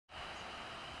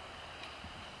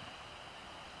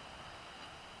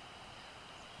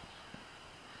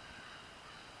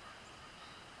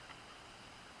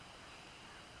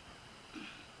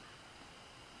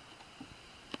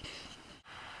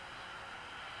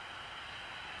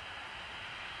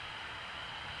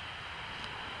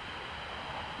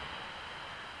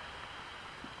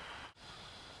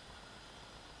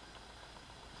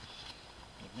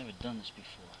never done this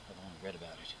before. I've only read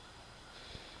about it.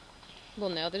 Well,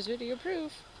 now there's video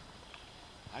proof.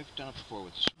 I've done it before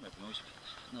with the Right, we always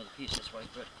another piece. That's why I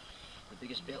brought the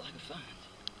biggest bail I could find.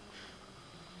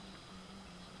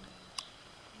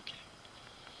 Okay.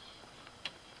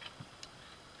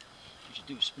 What you should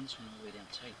do is spin this one all the way down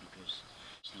tight because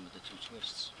it's done with the two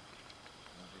twists.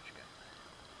 What you got?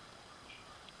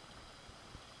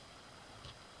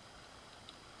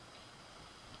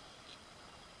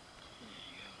 There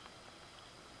you go.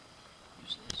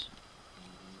 Use this.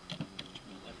 Much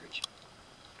more leverage.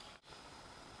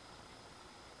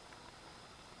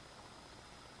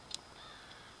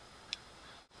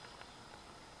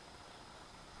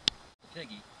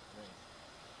 Peggy. Right.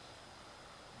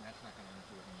 And that's not going to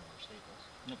do it any more staples.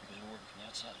 No, because we're working from the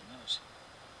outside of the nose.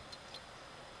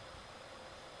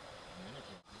 And then if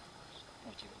you...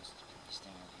 Oh, take this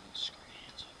down and you scar your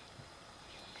hands up.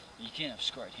 You can't have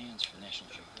scarred hands for National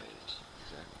Geographic.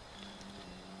 Exactly.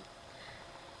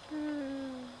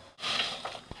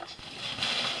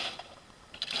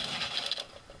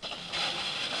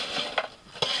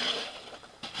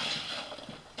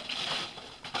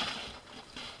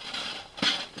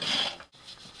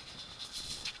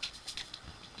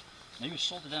 Now you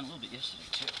salted down a little bit yesterday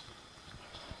too.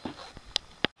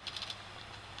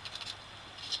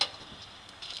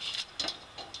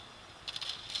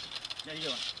 How you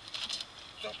doing?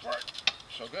 So far,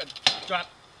 so good. Drop.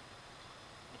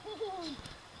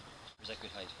 Is that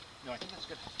good height? No, I think that's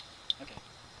good. Okay.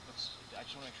 I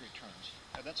just want to make sure he turns.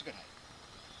 That's a good height.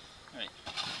 All right.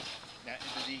 Now,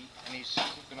 and he's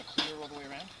going to clear all the way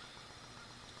around?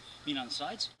 Being on the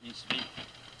sides? Needs to be.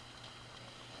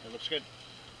 That looks good.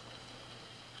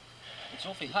 It's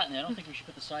awfully hot in there. I don't think we should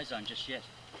put the sides on just yet.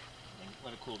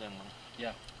 Let it cool down a little.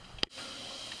 Yeah.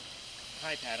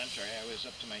 Hi, Pat. I'm sorry. I was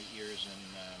up to my ears in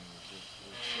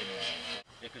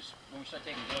Yeah, because when we start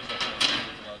taking gloves off, we'll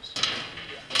get the gloves.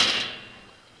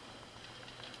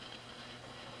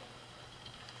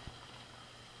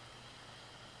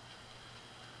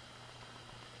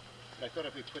 I thought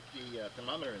if we put the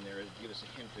thermometer in there, it'd give us a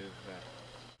hint of...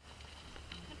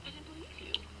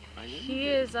 He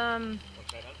is,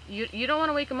 you don't want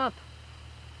to wake him up.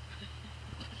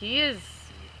 He is,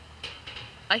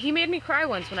 he made me cry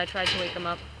once when I tried to wake him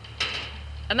up.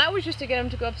 And that was just to get him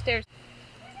to go upstairs.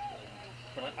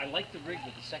 But I like the rig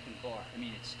with the second bar. I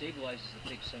mean, it stabilizes the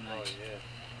pig so nice. Oh, yeah.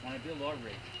 When I build our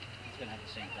rig, it's going to have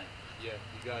the same thing. Yeah,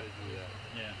 you gotta do that.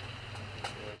 Yeah.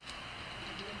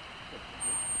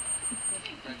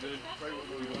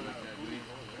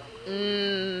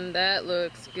 That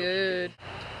looks good.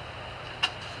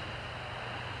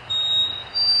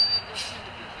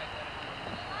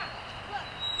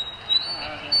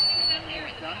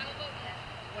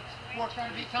 What's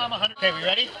trying to be, Tom? 100. Okay, we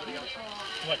ready?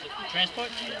 What, transport?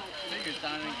 Figures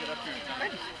Don didn't get up here in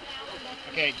time.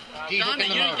 Okay, Dee's Donna,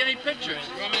 looking you the didn't motor. get any pictures.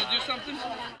 You want me to do something?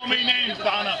 How many names,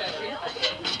 Donna?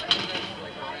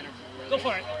 Go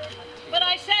for it. But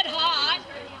I said hot.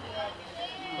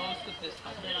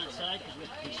 Stand on the side because we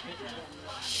spit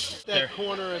now. That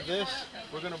corner of this,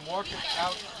 we're gonna mark it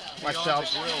out Myself. beyond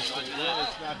the grill so that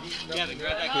it's not heating up. Yeah,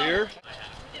 grab that Clear?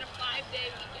 Did a 5-day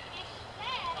weekend.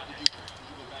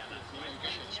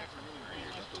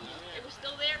 It was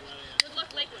still there. Good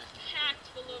Luck Lake was packed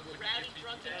full of rowdy,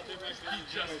 drunken tourists.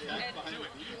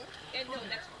 And no,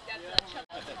 that's Chuck.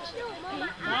 No, Mama,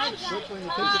 Quickly, you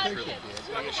take the picture.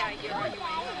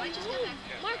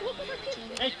 Mark, look at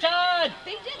what Hey, Todd!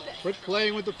 they did this. Quit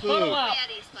playing with the Photo food. op.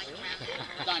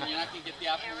 Don, you're not gonna get the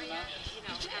apple in your mouth?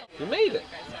 You made it.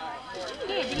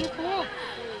 Yeah, give me a call.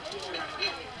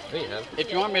 There you have.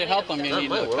 If you want me to help him, you Not need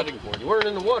my a world. cutting board. You weren't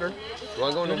in the water. You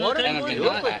want to go in the water? And I'm You gonna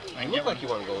look not. like you look like you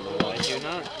want to go in the water. I do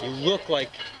not. You look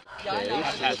like. Okay, so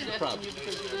what's the problem?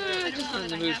 I just wanted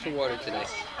to move for water today.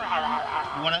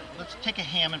 You wanna, let's take a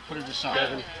ham and put it aside.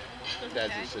 Devin,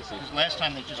 Dad's a sissy. Because last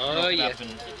time they just Oh, broke it yeah. up and,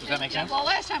 does that make sense? Well,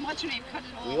 last time, what's her name? Cut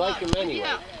it all We like up. him anyway.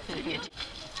 Yeah.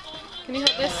 Can you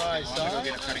hold this? I'm gonna go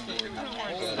get a cutting board.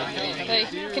 Hey,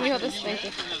 can you hold this? Thank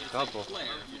you. Couple.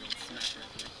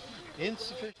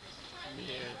 Insufficient.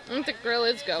 I think the grill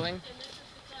is going.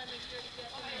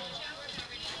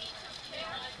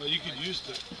 Well, you could use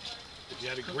the, if you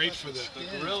had a grate for the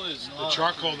Grill is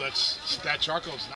charcoal, that charcoal's